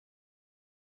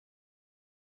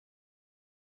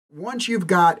Once you've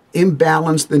got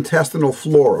imbalanced intestinal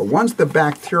flora, once the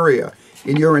bacteria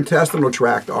in your intestinal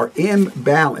tract are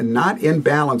not in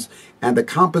balance, and the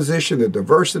composition, the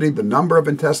diversity, the number of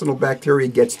intestinal bacteria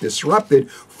gets disrupted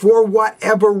for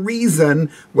whatever reason,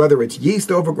 whether it's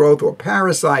yeast overgrowth or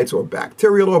parasites or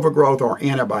bacterial overgrowth or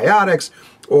antibiotics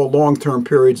or long-term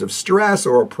periods of stress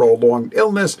or a prolonged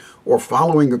illness or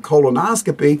following a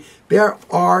colonoscopy, there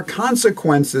are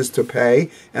consequences to pay,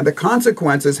 and the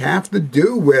consequences have to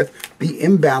do with the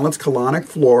imbalanced colonic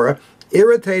flora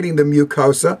irritating the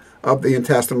mucosa of the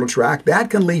intestinal tract. That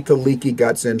can lead to leaky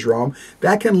gut syndrome.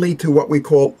 That can lead to what we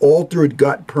call altered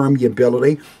gut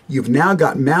permeability. You've now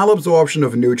got malabsorption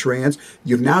of nutrients.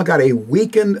 You've now got a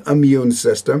weakened immune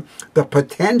system, the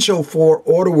potential for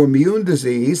autoimmune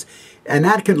disease, and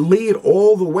that can lead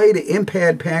all the way to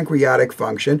impaired pancreatic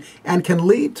function and can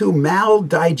lead to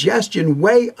maldigestion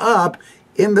way up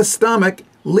in the stomach,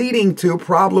 leading to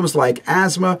problems like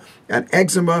asthma and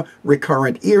eczema,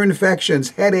 recurrent ear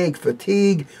infections, headache,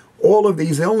 fatigue, all of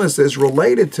these illnesses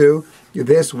related to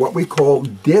this, what we call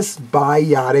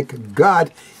dysbiotic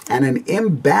gut, and an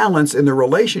imbalance in the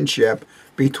relationship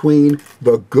between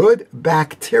the good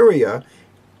bacteria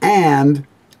and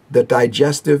the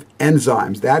digestive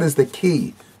enzymes. That is the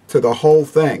key to the whole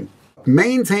thing.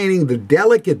 Maintaining the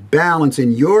delicate balance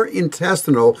in your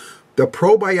the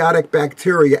probiotic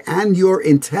bacteria and your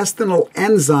intestinal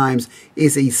enzymes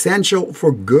is essential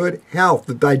for good health.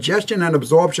 The digestion and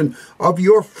absorption of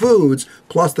your foods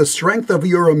plus the strength of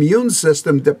your immune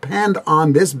system depend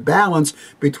on this balance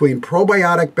between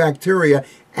probiotic bacteria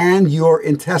and your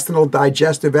intestinal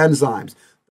digestive enzymes.